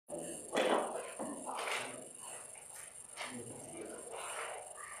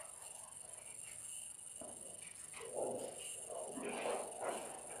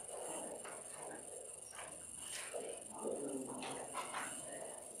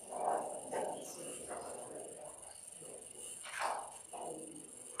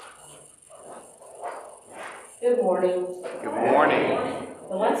Good morning. Good morning.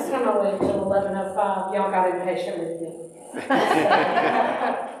 The last time I waited till 11:05, y'all got impatient with me.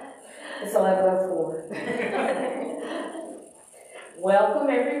 It's 11:04. Welcome,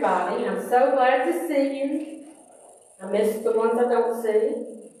 everybody. I'm so glad to see you. I miss the ones I don't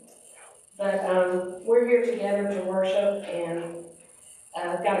see. But we're here together to worship, and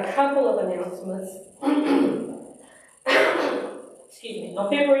I've got a couple of announcements. Excuse me. On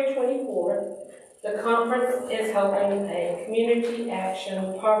February 24th, the conference is holding a community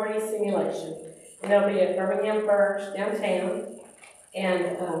action poverty simulation. And it'll be at Birmingham First, downtown.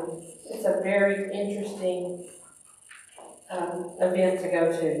 And it's a very interesting event to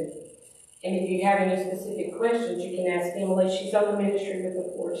go to. And if you have any specific questions, you can ask Emily. She's on the ministry with the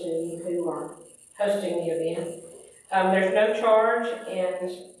 14 who are hosting the event. There's no charge,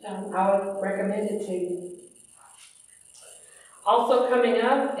 and I would recommend it to you. Also coming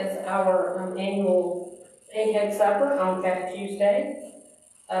up is our annual Pancake Supper on Fat Tuesday.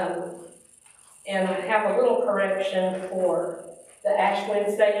 And I have a little correction for the Ash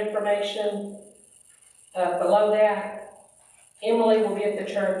Wednesday information. Below that, Emily will be at the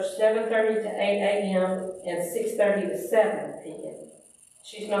church 7:30 to 8 a.m. and 6:30 to 7 p.m.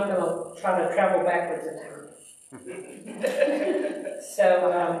 She's not going to try to travel backwards in time. So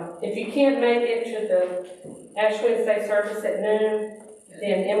if you can't make it to the Ash Wednesday service at noon,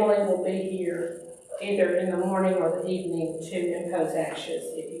 then Emily will be here either in the morning or the evening to impose ashes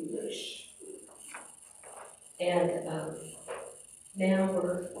if you wish. And now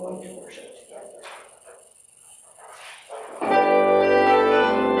we're going to worship together.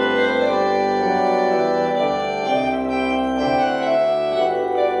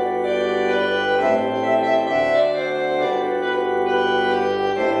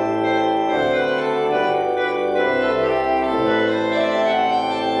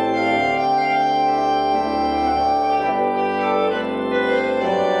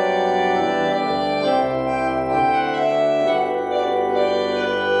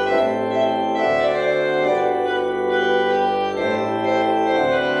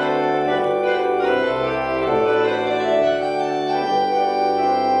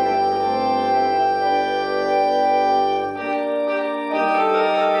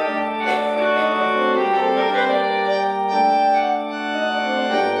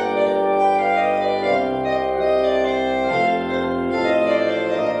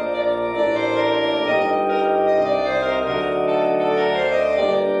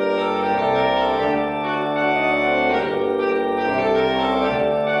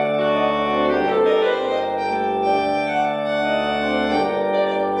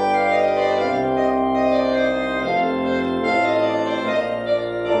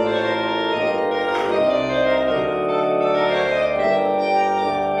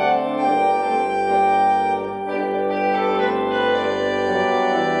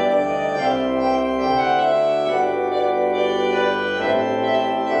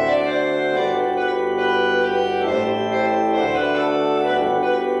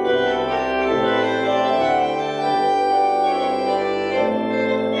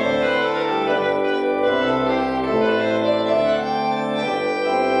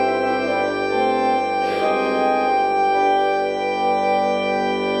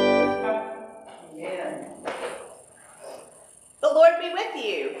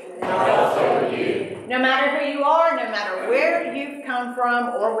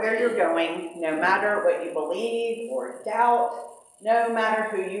 No matter what you believe or doubt, no matter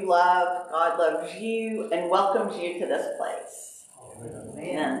who you love, God loves you and welcomes you to this place.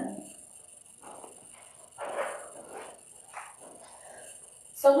 Amen.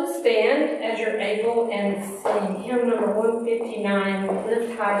 So let's stand as you're able and sing hymn number 159,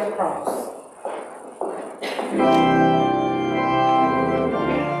 Lift High the Cross.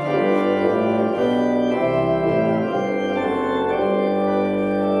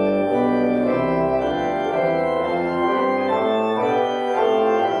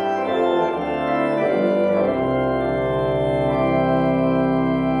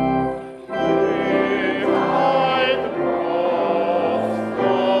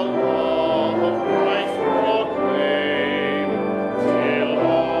 Till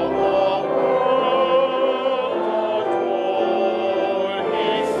all the world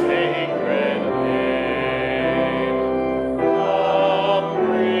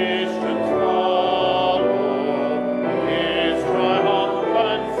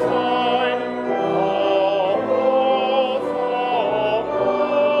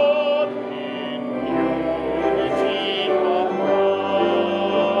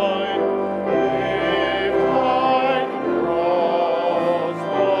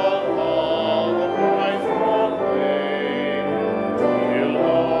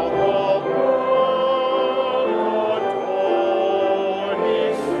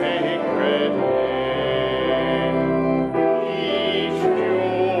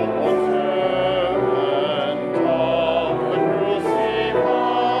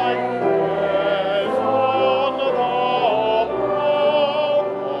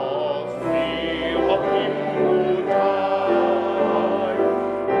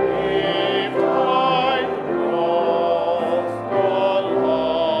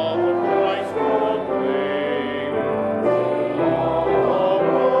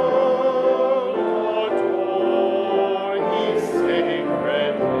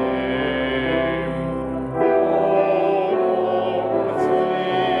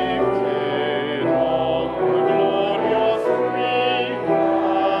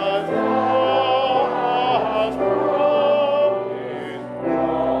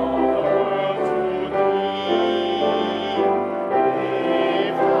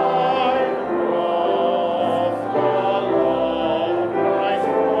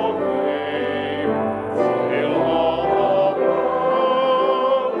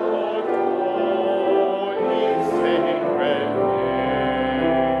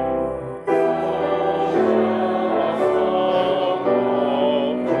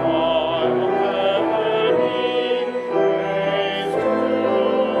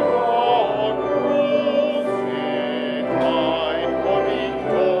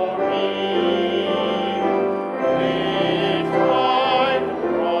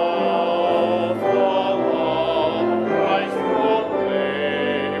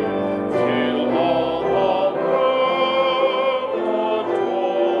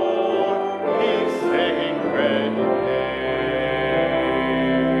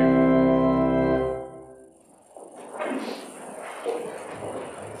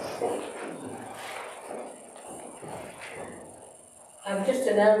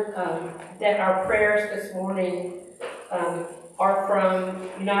that our prayers this morning are from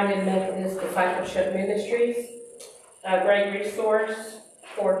United Methodist Discipleship Ministries, a great resource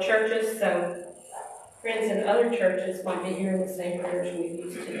for churches, so friends in other churches might be hearing the same prayers we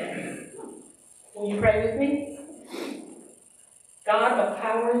used today. Will you pray with me? God of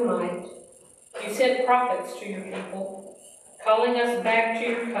power and might, you sent prophets to your people, calling us back to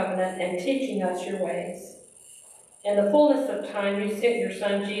your covenant and teaching us your ways. In the fullness of time, you sent your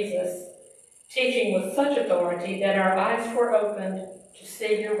Son Jesus, teaching with such authority that our eyes were opened to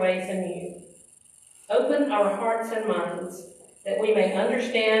see your ways anew. Open our hearts and minds that we may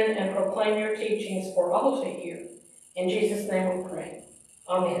understand and proclaim your teachings for all to hear. In Jesus' name we pray.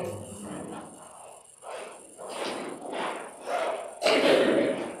 Amen.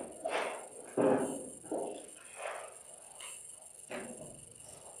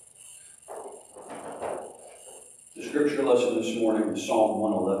 The scripture lesson this morning is Psalm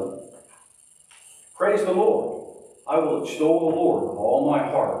 111. Praise the Lord. I will extol the Lord with all my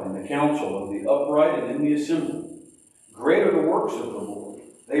heart in the council of the upright and in the assembly. Great are the works of the Lord.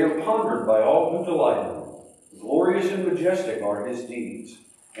 They are pondered by all who delight in them. Glorious and majestic are his deeds,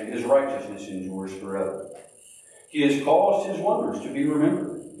 and his righteousness endures forever. He has caused his wonders to be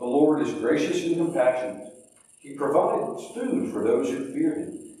remembered. The Lord is gracious and compassionate. He provides food for those who fear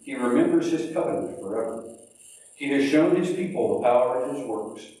him. He remembers his covenant forever. He has shown his people the power of his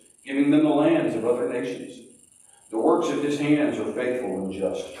works, giving them the lands of other nations. The works of his hands are faithful and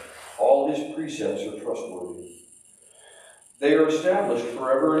just. All his precepts are trustworthy. They are established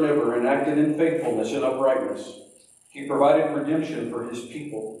forever and ever, enacted in faithfulness and uprightness. He provided redemption for his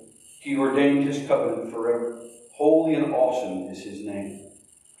people. He ordained his covenant forever. Holy and awesome is his name.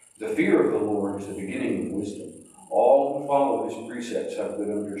 The fear of the Lord is the beginning of wisdom. All who follow his precepts have good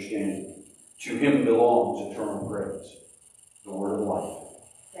understanding. To him belongs eternal praise. The word of life.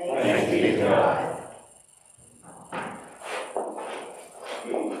 Thanks be to God.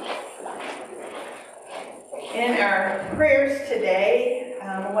 In our prayers today,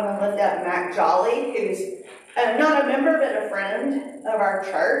 I want to lift up Mac Jolly, who's not a member but a friend of our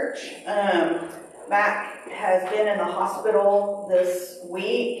church. Mac has been in the hospital this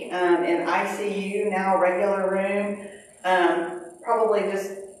week, in ICU now, regular room, probably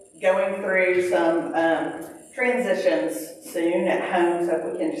just going through some transitions soon at home, so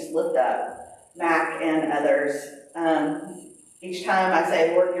if we can just lift up Mac and others. Each time I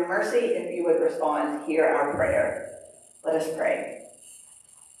say, Lord, your mercy, if you would respond, hear our prayer. Let us pray.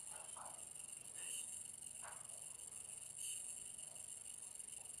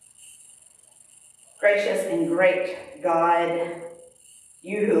 Gracious and great God,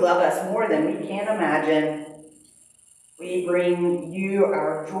 you who love us more than we can imagine, we bring you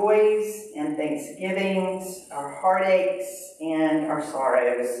our joys and thanksgivings, our heartaches and our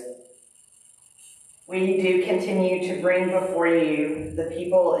sorrows. We do continue to bring before you the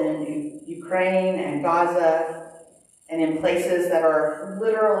people in Ukraine and Gaza and in places that are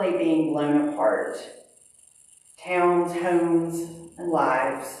literally being blown apart. Towns, homes, and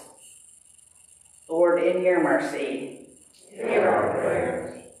lives. Lord, in your mercy, hear our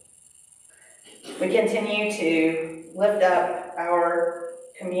prayers. We continue to lift up our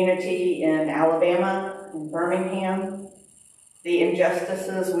community in Alabama and Birmingham, the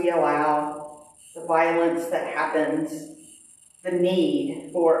injustices we allow, the violence that happens, the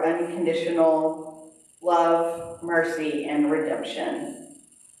need for unconditional love, mercy, and redemption.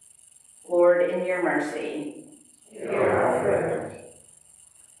 Lord, in your mercy, hear our prayers.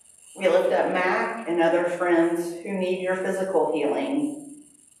 We lift up Mac and other friends who need your physical healing,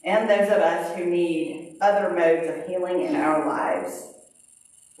 and those of us who need other modes of healing in our lives.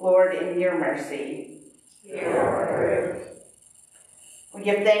 Lord, in your mercy, hear our prayers. We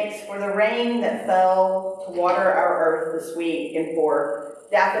give thanks for the rain that fell to water our earth this week and for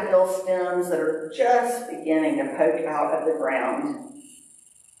daffodil stems that are just beginning to poke out of the ground.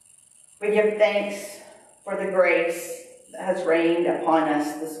 We give thanks for the grace that has rained upon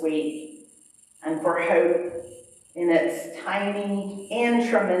us this week and for hope in its tiny and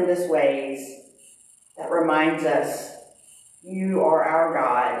tremendous ways that reminds us you are our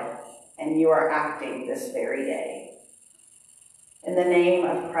God and you are acting this very day. In the name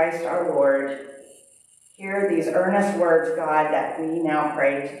of Christ our Lord, hear these earnest words, God, that we now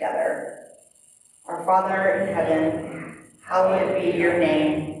pray together. Our Father in heaven, hallowed be your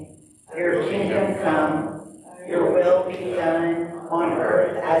name. Your kingdom come, your will be done on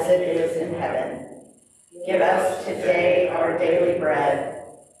earth as it is in heaven. Give us today our daily bread,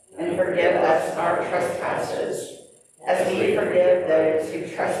 and forgive us our trespasses, as we forgive those who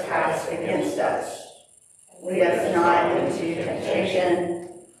trespass against us. Lead us not into temptation,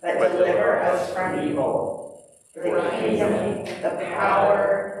 but deliver us from evil. For the kingdom, the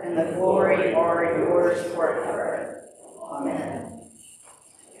power, and the glory are yours forever. Amen.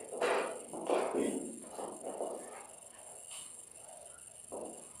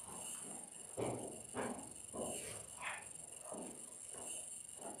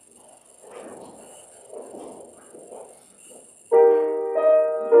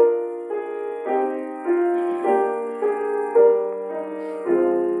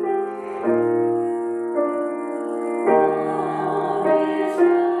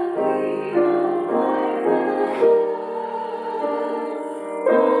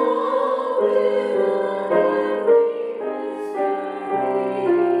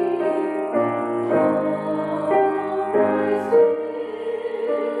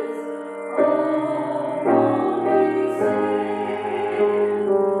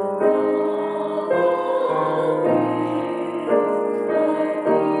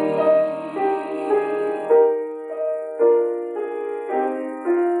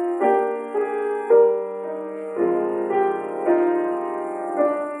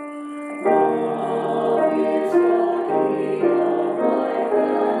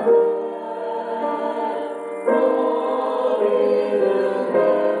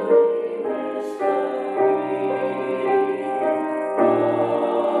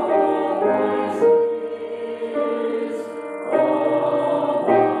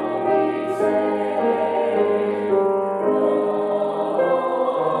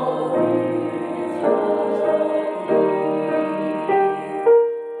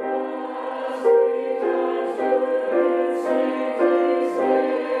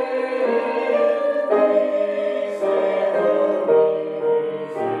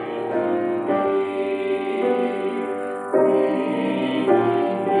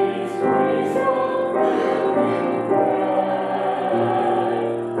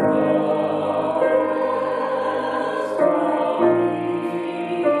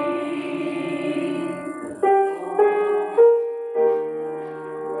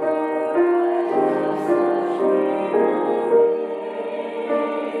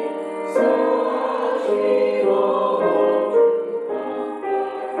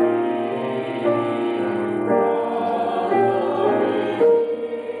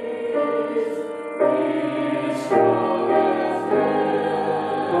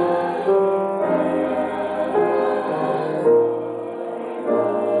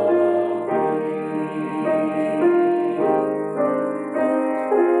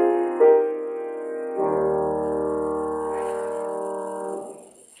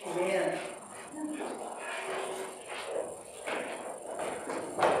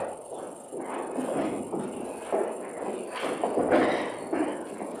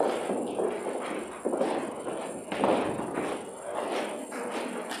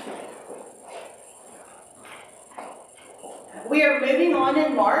 We are moving on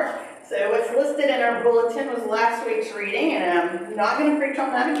in Mark, so what's listed in our bulletin was last week's reading, and I'm not going to preach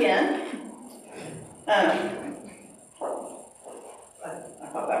on that again. I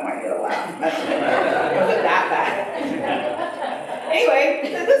thought that might get a laugh. It wasn't that bad. Anyway,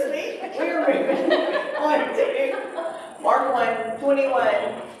 so this week we are moving on to Mark 1,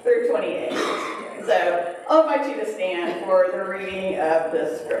 21 through 28. So I'll invite you to stand for the reading of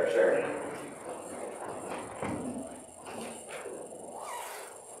this scripture.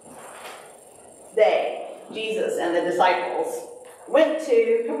 They, Jesus and the disciples, went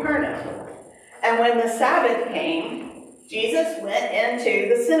to Capernaum. And when the Sabbath came, Jesus went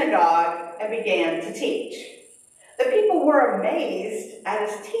into the synagogue and began to teach. The people were amazed at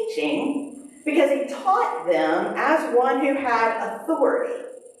his teaching because he taught them as one who had authority,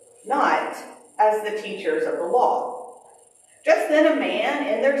 not as the teachers of the law. Just then a man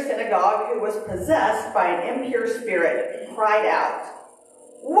in their synagogue who was possessed by an impure spirit cried out,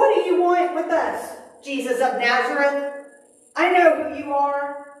 "What do you want with us, Jesus of Nazareth? I know who you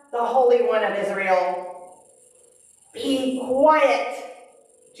are, the Holy One of Israel." "Be quiet,"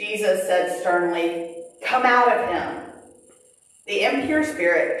 Jesus said sternly. "Come out of him." The impure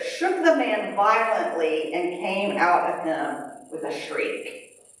spirit shook the man violently and came out of him with a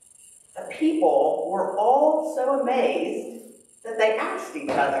shriek. The people were all so amazed that they asked each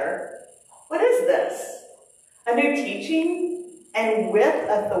other, "What is this? A new teaching? And with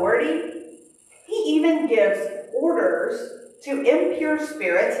authority? He even gives orders to impure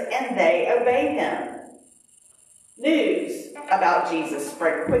spirits, and they obey him." News about Jesus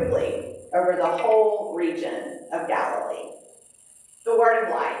spread quickly over the whole region of Galilee. The word of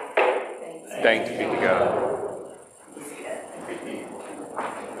life. Thanks be to God.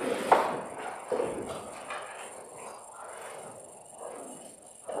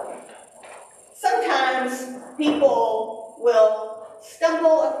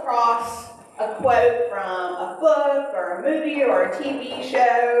 stumble across a quote from a book or a movie or a TV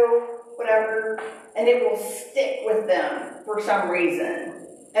show, whatever, and it will stick with them for some reason.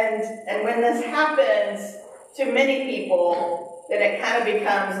 And when this happens to many people, then it kind of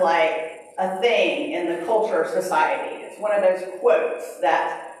becomes like a thing in the culture of society. It's one of those quotes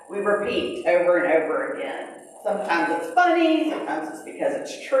that we repeat over and over again. Sometimes it's funny, sometimes it's because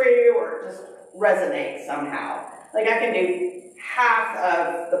it's true, or it just resonates somehow. Like I can do half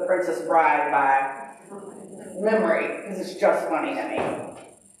of The Princess Bride by memory, because it's just funny to me.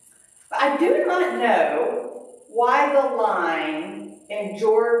 But I do not know why the line in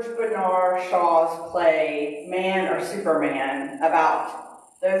George Bernard Shaw's play Man or Superman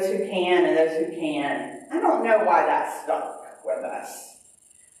about those who can and those who can, I don't know why that stuck with us.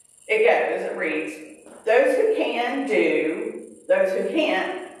 It reads, those who can do, those who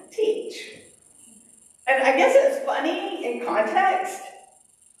can't teach. And I guess it's funny in context,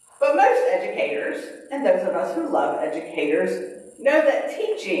 but most educators, and those of us who love educators, know that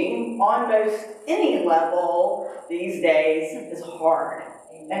teaching on most any level these days is hard,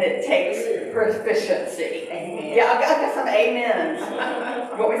 and it takes proficiency. Amen. Yeah, I got some amens.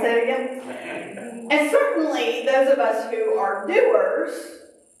 You want me to say it again? And certainly those of us who are doers,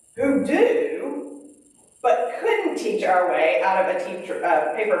 who do, but couldn't teach our way out of a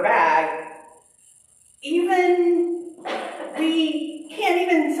paper bag, we can't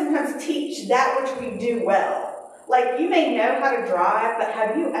even sometimes teach that which we do well. Like, you may know how to drive, but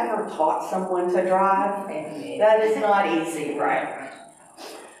have you ever taught someone to drive? That is not easy, right?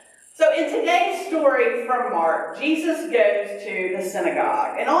 So in today's story from Mark, Jesus goes to the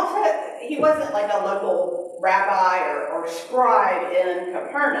synagogue. And also, he wasn't like a local rabbi or scribe in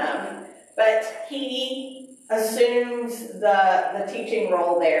Capernaum, but he assumes the teaching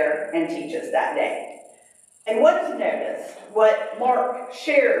role there and teaches that day. And what is noticed, what Mark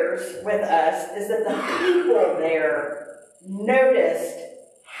shares with us, is that the people there noticed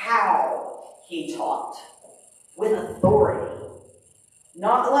how he taught, with authority.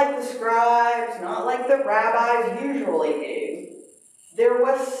 Not like the scribes, not like the rabbis usually do. There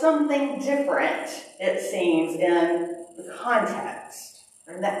was something different, it seems, in the context,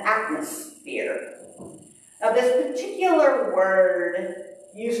 or in the atmosphere. Now, this particular word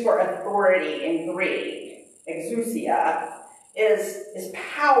used for authority in Greek, exousia, is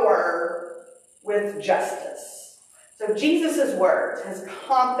power with justice. So Jesus' words, his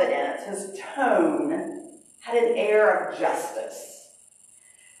confidence, his tone, had an air of justice.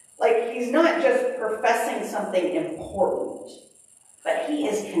 Like, he's not just professing something important, but he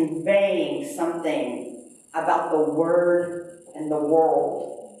is conveying something about the word and the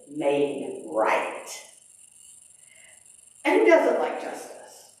world made right. And who doesn't like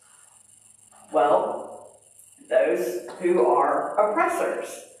justice? Well, those who are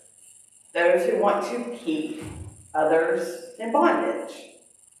oppressors, those who want to keep others in bondage,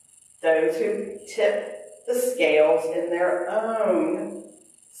 those who tip the scales in their own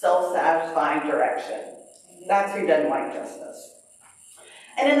self-satisfying direction. That's who doesn't like justice.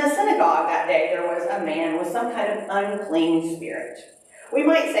 And in the synagogue that day, there was a man with some kind of unclean spirit. We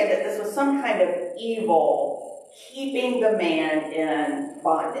might say that this was some kind of evil keeping the man in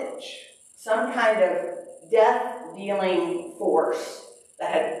bondage, some kind of death-dealing force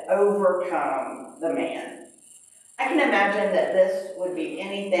that had overcome the man. I can imagine that this would be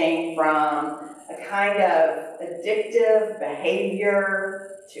anything from a kind of addictive behavior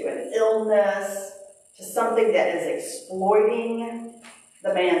to an illness to something that is exploiting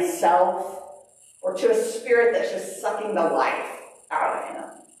the man's self, or to a spirit that's just sucking the life out of him.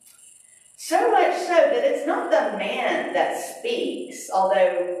 So much so that it's not the man that speaks,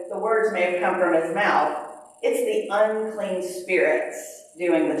 although the words may have come from his mouth. It's the unclean spirits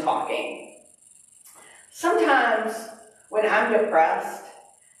doing the talking. Sometimes when I'm depressed,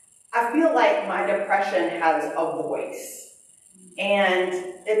 I feel like my depression has a voice. And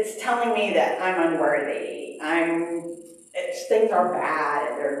it's telling me that I'm unworthy. Things are bad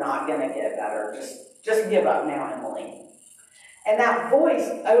and they're not going to get better. Just give up now, Emily. And that voice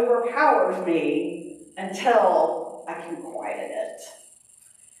overpowers me until I can quiet it.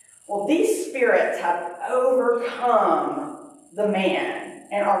 Well, these spirits have overcome the man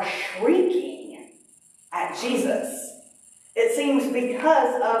and are shrieking at Jesus. It seems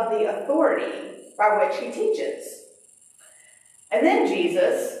because of the authority by which he teaches. And then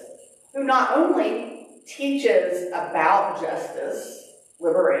Jesus, who not only teaches about justice,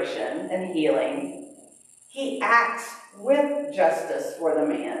 liberation, and healing, he acts with justice for the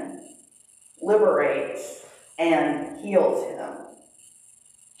man, liberates, and heals him.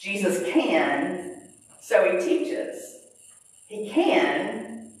 Jesus can, so he teaches. He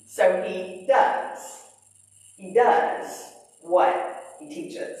can, so he does. He does what he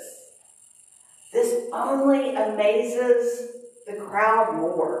teaches. This only amazes the crowd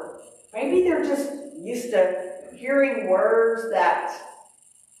more. Maybe they're just used to hearing words that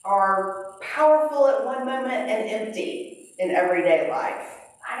are powerful at one moment and empty in everyday life.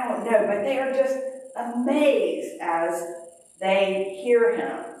 I don't know, but they are just amazed as they hear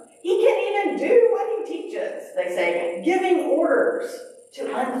him. He can even do what he teaches, they say, giving orders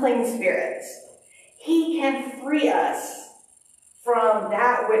to unclean spirits. He can free us from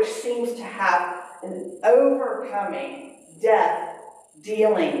that which seems to have an overcoming,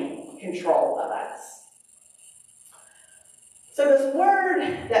 death-dealing control of us. So this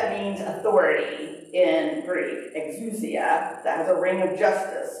word that means authority in Greek, exousia, that has a ring of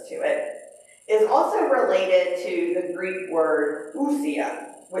justice to it, is also related to the Greek word ousia,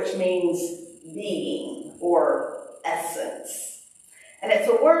 which means being or essence. And it's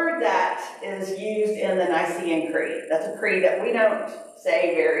a word that is used in the Nicene Creed. That's a creed that we don't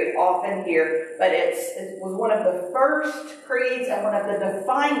say very often here, but it was one of the first creeds and one of the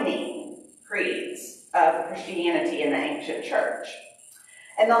defining creeds of Christianity in the ancient church.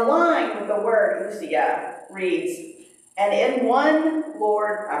 And the line with the word ousia reads, "And in one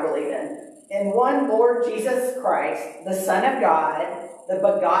Lord, I believe in one Lord Jesus Christ, the Son of God, the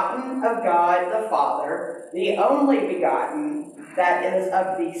begotten of God the Father, the only begotten, that is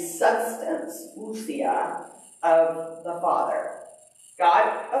of the substance, ousia, of the Father.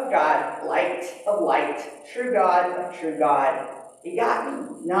 God of God, light of light, true God of true God,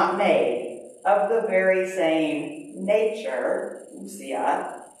 begotten, not made, of the very same nature,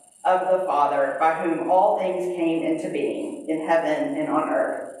 ousia, of the Father, by whom all things came into being, in heaven and on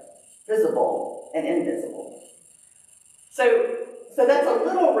earth, visible and invisible." So that's a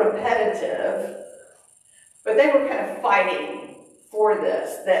little repetitive, but they were kind of fighting for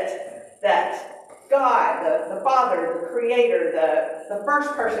this, that God, the Father, the Creator, the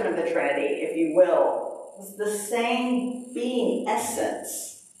first person of the Trinity, if you will, was the same being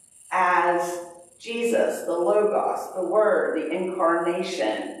essence as Jesus, the Logos, the Word, the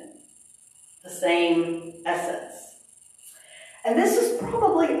Incarnation, the same essence. And this is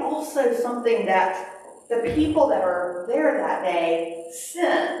probably also something that the people that are there that day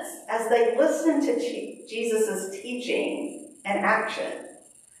sense as they listen to Jesus' teaching and action.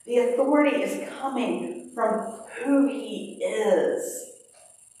 The authority is coming from who he is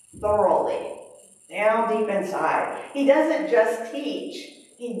thoroughly, down deep inside. He doesn't just teach,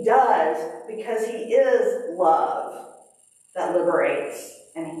 he does because he is love that liberates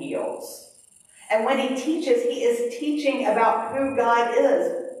and heals. And when he teaches, he is teaching about who God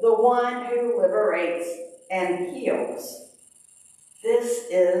is, the one who liberates and heals. This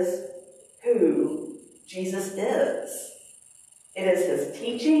is who Jesus is. It is his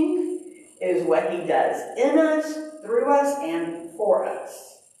teaching. It is what he does in us, through us, and for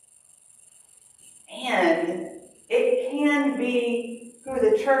us. And it can be who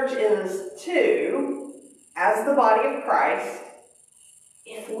the church is too, as the body of Christ,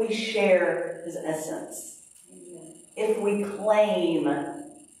 if we share his essence. If we claim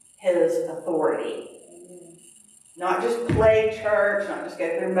his authority. Not just play church, not just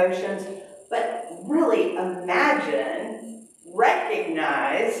go through motions, but really imagine,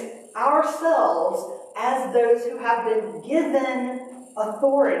 recognize ourselves as those who have been given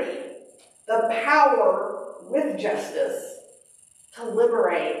authority, the power with justice to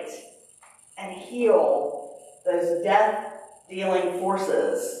liberate and heal those death-dealing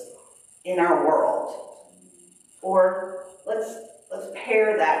forces in our world. Or let's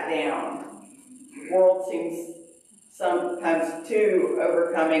pare that down. The world seems sometimes too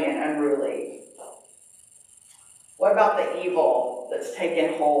overcoming and unruly. What about the evil that's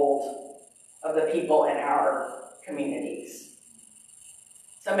taken hold of the people in our communities?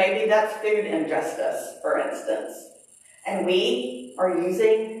 So maybe that's food injustice, for instance. And we are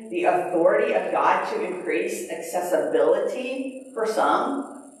using the authority of God to increase accessibility for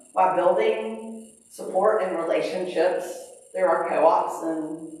some while building support and relationships. There are co-ops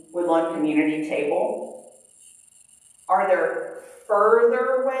and Woodlawn Community Table. Are there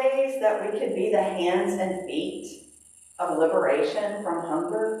further ways that we could be the hands and feet of liberation from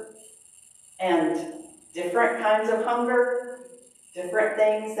hunger and different kinds of hunger, different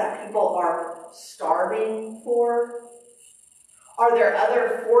things that people are starving for? Are there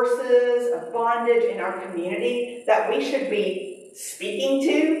other forces of bondage in our community that we should be speaking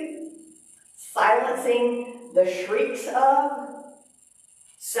to, silencing the shrieks of,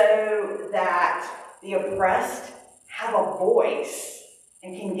 so that the oppressed have a voice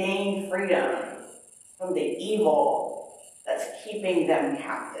and can gain freedom from the evil that's keeping them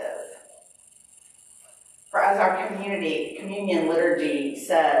captive. For as our communion liturgy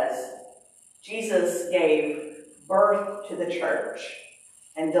says, Jesus gave birth to the church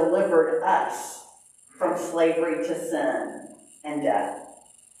and delivered us from slavery to sin and death.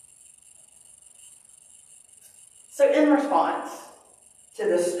 So in response to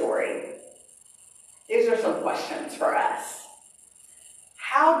this story, these are some questions for us.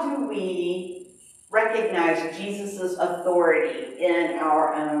 How do we recognize Jesus' authority in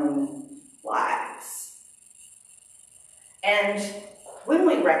our own lives? And when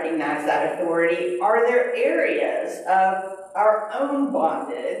we recognize that authority, are there areas of our own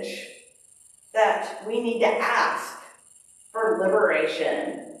bondage that we need to ask for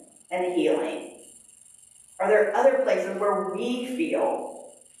liberation and healing? Are there other places where we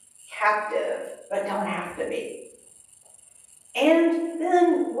feel captive but don't have to be? And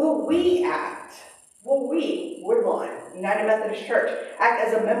then will we act? Will we, Woodlawn, United Methodist Church, act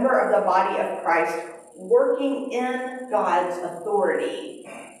as a member of the body of Christ, working in God's authority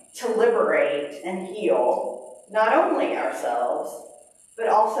to liberate and heal not only ourselves, but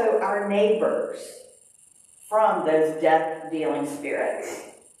also our neighbors from those death-dealing spirits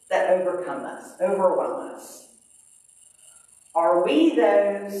that overcome us, overwhelm us? Are we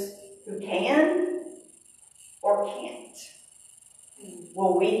those who can or can't?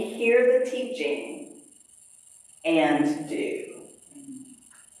 Will we hear the teaching and do?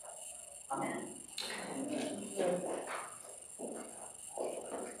 Amen.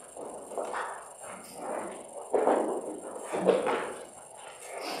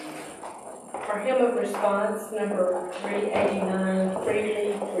 For hymn of response, number 389,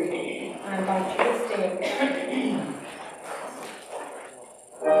 Freely Free. I invite you to stand.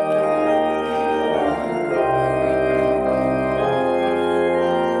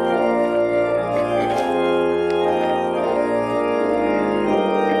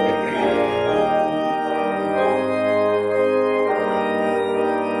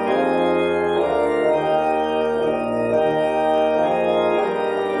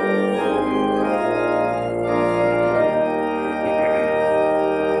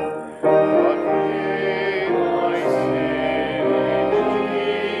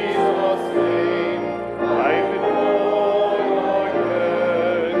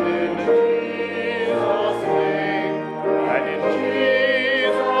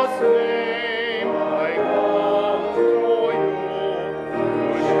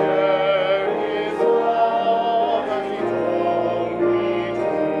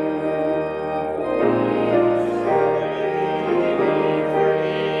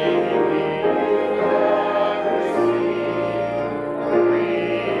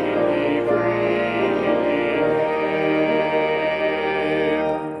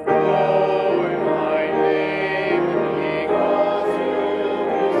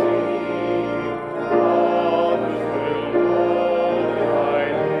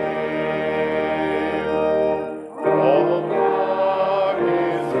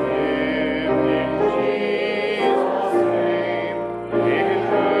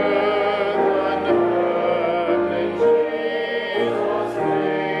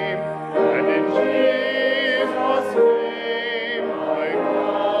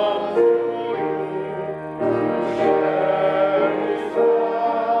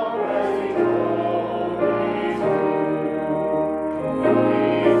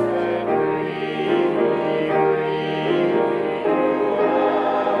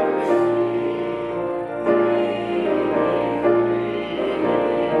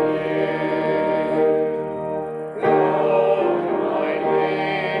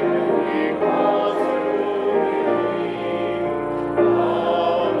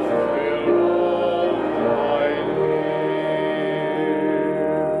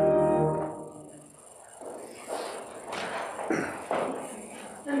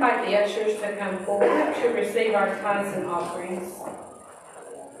 Invite the ushers to come forward to receive our tithes and offerings.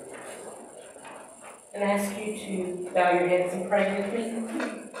 And ask you to bow your heads and pray with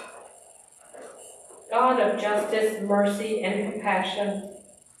me. God of justice, mercy, and compassion,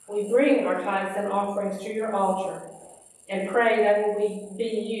 we bring our tithes and offerings to your altar and pray that will be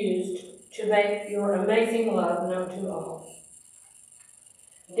used to make your amazing love known to all.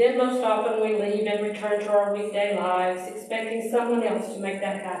 Then most often we leave and return to our weekday lives, expecting someone else to make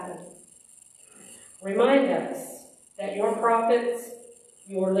that happen. Remind us that your prophets,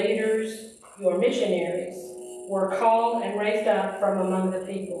 your leaders, your missionaries were called and raised up from among the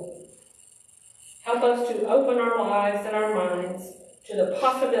people. Help us to open our lives and our minds to the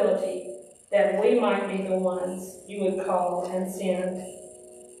possibility that we might be the ones you would call and send.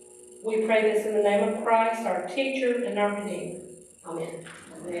 We pray this in the name of Christ, our teacher and our Redeemer. Amen.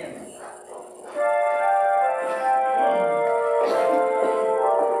 Amen.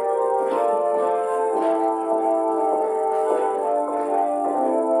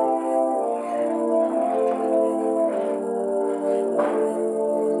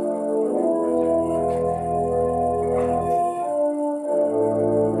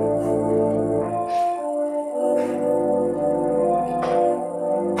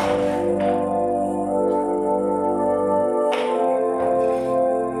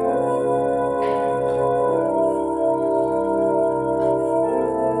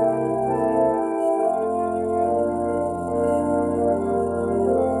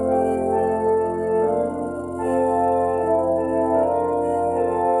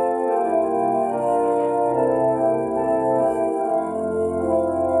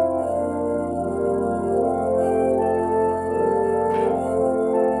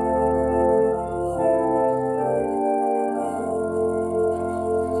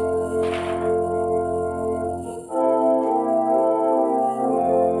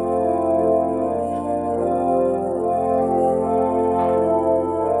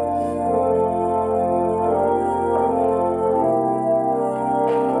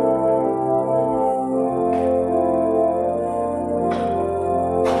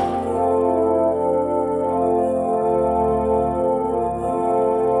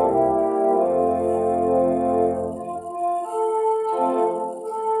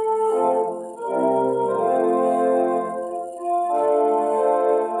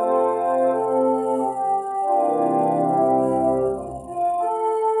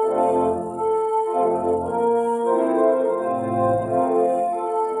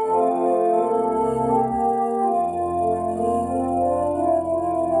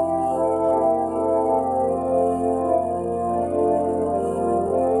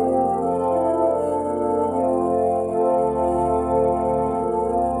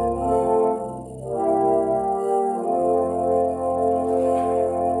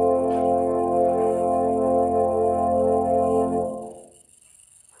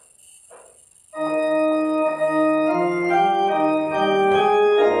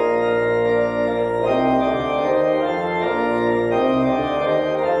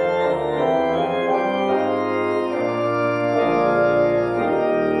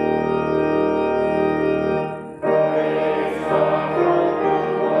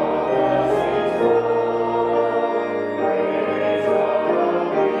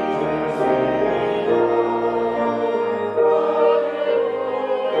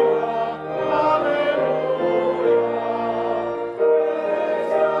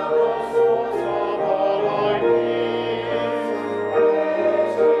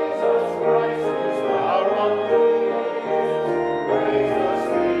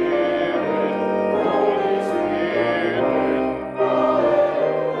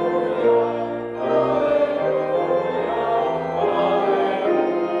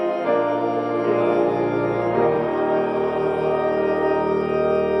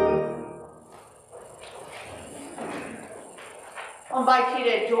 I'll invite you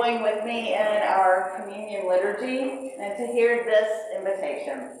to join with me in our communion liturgy and to hear this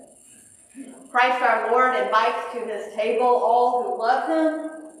invitation. Christ our Lord invites to his table all who love him,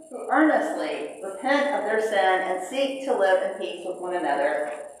 who earnestly repent of their sin and seek to live in peace with one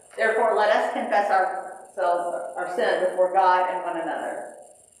another. Therefore, let us confess our sin before God and one another.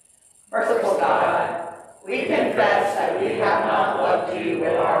 Merciful God, we confess that we have not loved you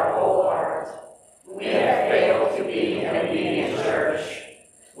with our whole heart. We have failed to be an obedient church.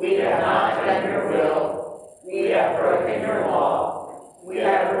 We have not done your will. We have broken your law. We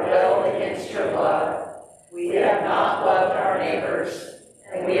have rebelled against your love. We have not loved our neighbors,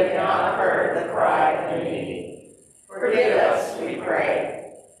 and we have not heard the cry of the needy. Forgive us, we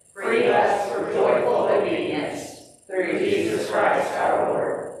pray. Free us for joyful obedience through Jesus Christ our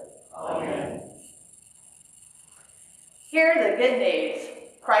Lord. Amen. Hear the good news.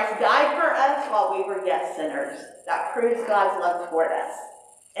 Christ died for us while we were yet sinners. That proves God's love toward us.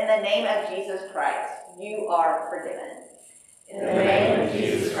 In the name of Jesus Christ, you are forgiven. In the name of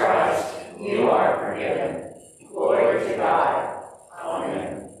Jesus Christ, you are forgiven. Glory to God.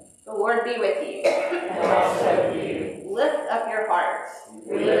 Amen. The Lord be with you. And also with you. Lift up your hearts.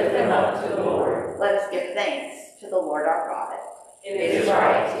 We lift them up to the Lord. Let us give thanks to the Lord our God. It is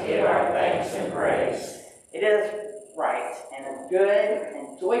right to give our thanks and praise. It is right and a good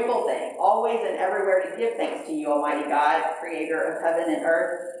and joyful thing, always and everywhere to give thanks to you, Almighty God, creator of heaven and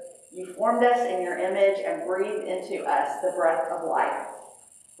earth. You formed us in your image and breathed into us the breath of life.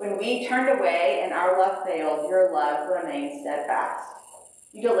 When we turned away and our love failed, your love remained steadfast.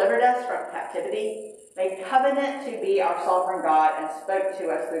 You delivered us from captivity, made covenant to be our sovereign God, and spoke to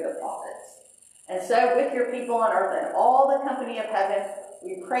us through the prophets. And so with your people on earth and all the company of heaven,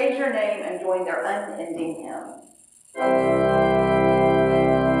 we praise your name and join their unending hymn.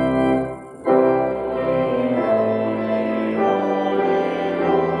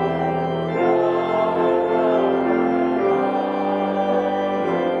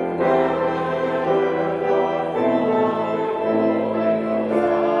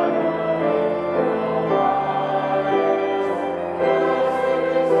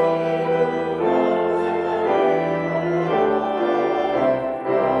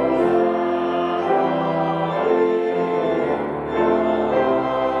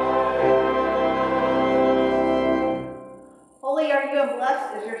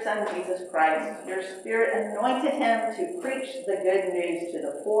 Jesus Christ. Your Spirit anointed him to preach the good news to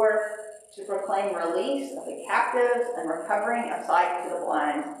the poor, to proclaim release of the captives and recovering of sight to the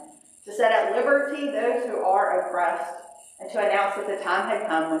blind, to set at liberty those who are oppressed, and to announce that the time had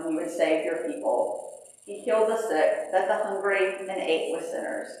come when he would save your people. He healed the sick, fed the hungry, and ate with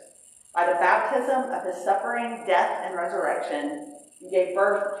sinners. By the baptism of his suffering, death, and resurrection, you gave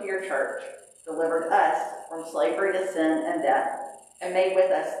birth to your church, delivered us from slavery to sin and death, and made with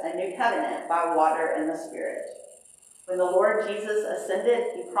us a new covenant by water and the Spirit. When the Lord Jesus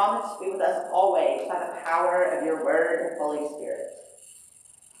ascended, he promised to be with us always by the power of your word and Holy Spirit.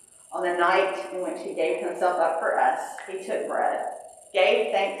 On the night in which he gave himself up for us, he took bread,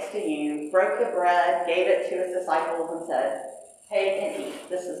 gave thanks to you, broke the bread, gave it to his disciples, and said, "Take and eat.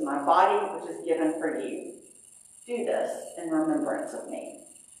 This is my body, which is given for you. Do this in remembrance of me."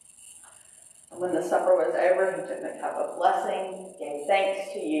 And when the supper was over, he took the cup of blessing, gave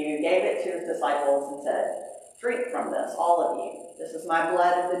thanks to you, gave it to his disciples, and said, "Drink from this, all of you. This is my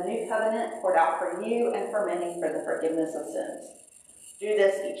blood of the new covenant, poured out for you and for many for the forgiveness of sins. Do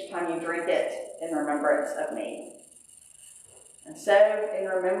this each time you drink it in remembrance of me." And so, in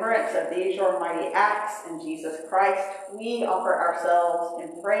remembrance of these your mighty acts in Jesus Christ, we offer ourselves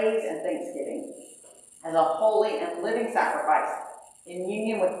in praise and thanksgiving as a holy and living sacrifice in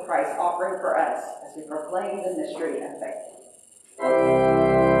union with Christ, offering for us as we proclaim the mystery of faith.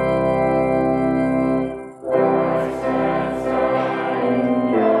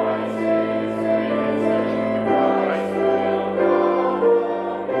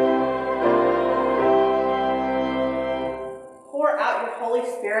 Pour out your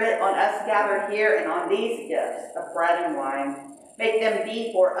Holy Spirit on us gathered here and on these gifts of bread and wine. Make them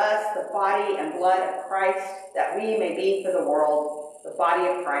be for us the body and blood of Christ, that we may be for the world the body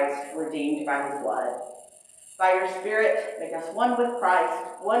of Christ, redeemed by his blood. By your Spirit, make us one with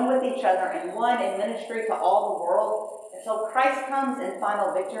Christ, one with each other, and one in ministry to all the world, until Christ comes in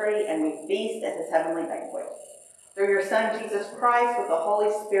final victory and we feast at his heavenly banquet. Through your Son, Jesus Christ, with the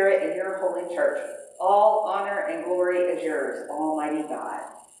Holy Spirit and your holy church, all honor and glory is yours, Almighty God,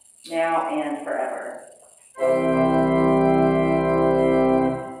 now and forever.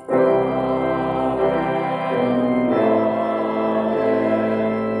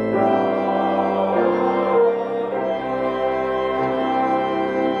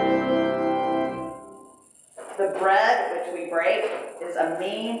 The bread which we break is a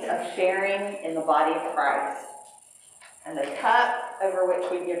means of sharing in the body of Christ. And the cup over which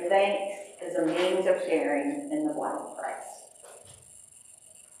we give thanks is a means of sharing in the blood of Christ.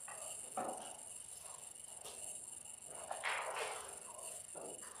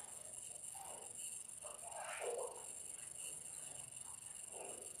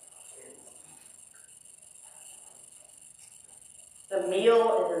 The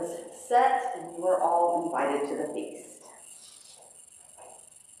meal is set, and you are all invited to the feast.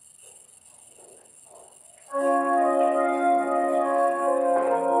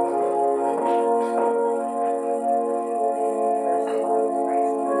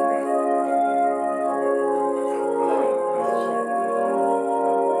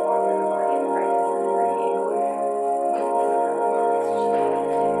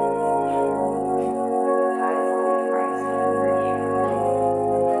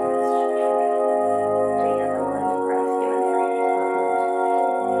 Christ.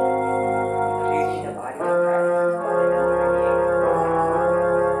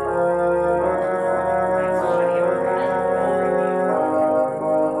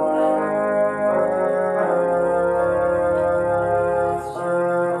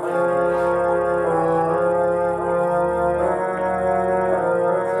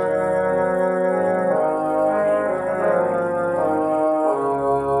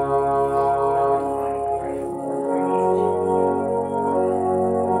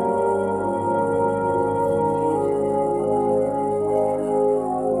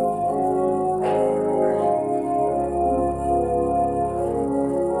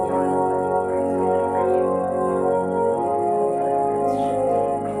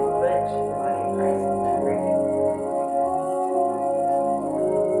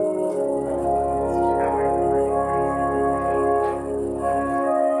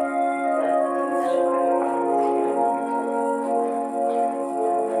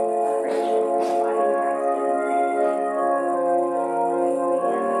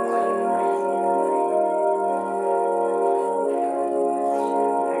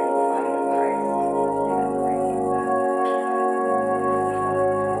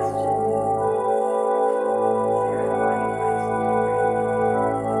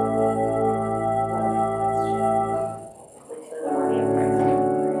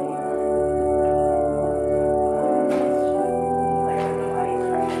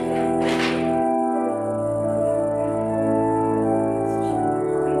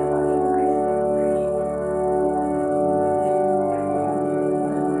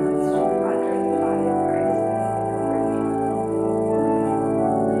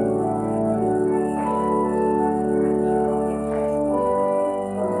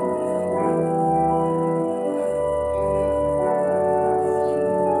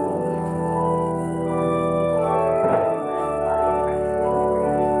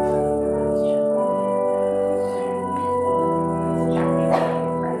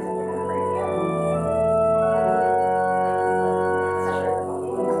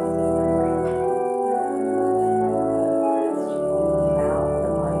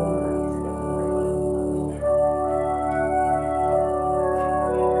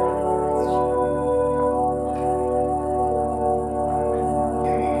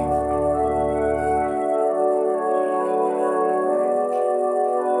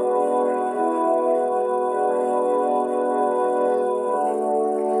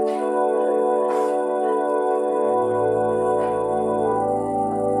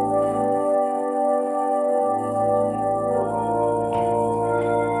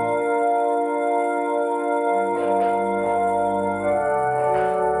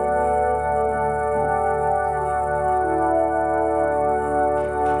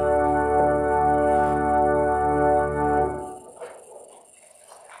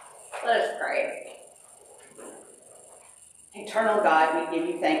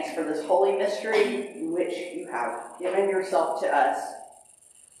 thanks for this holy mystery in which you have given yourself to us.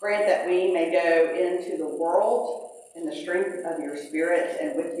 Grant that we may go into the world in the strength of your Spirit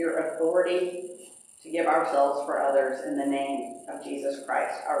and with your authority to give ourselves for others in the name of Jesus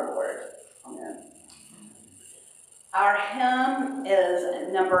Christ our Lord. Amen. Our hymn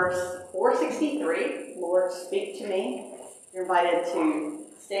is number 463, Lord, Speak to Me. You're invited to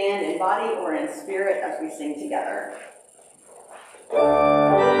stand in body or in spirit as we sing together.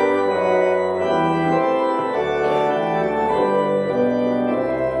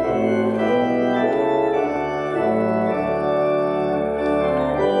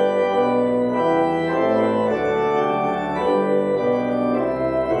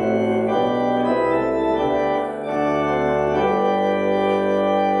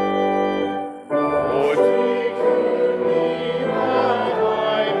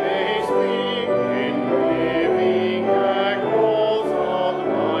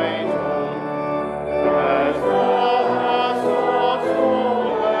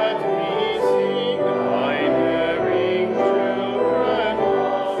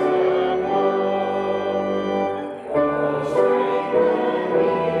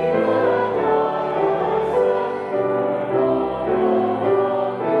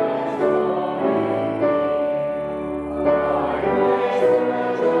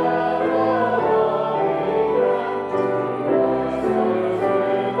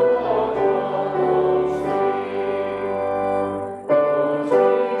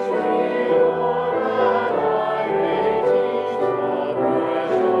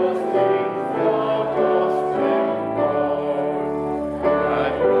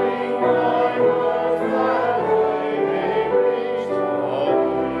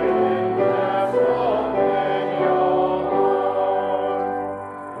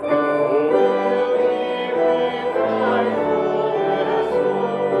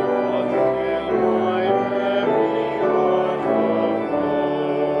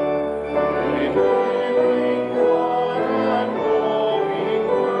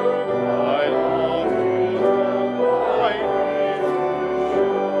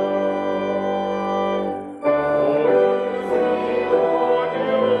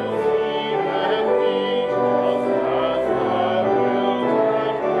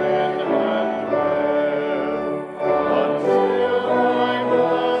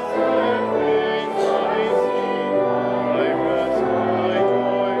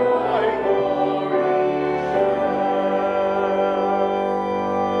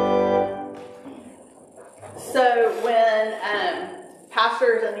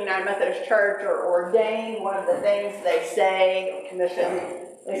 Pastors in the United Methodist Church are ordained, one of the things they say, commission,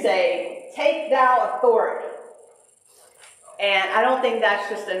 they say, take thou authority. And I don't think that's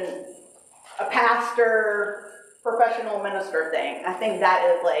just a pastor, professional minister thing. I think that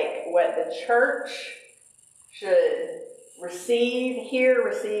is like what the church should receive, hear,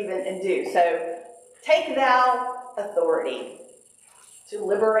 receive, and do. So take thou authority to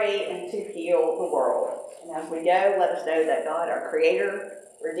liberate and to heal the world. And as we go, let us know that God, our Creator,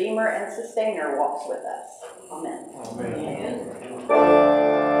 Redeemer, and Sustainer walks with us. Amen. Amen.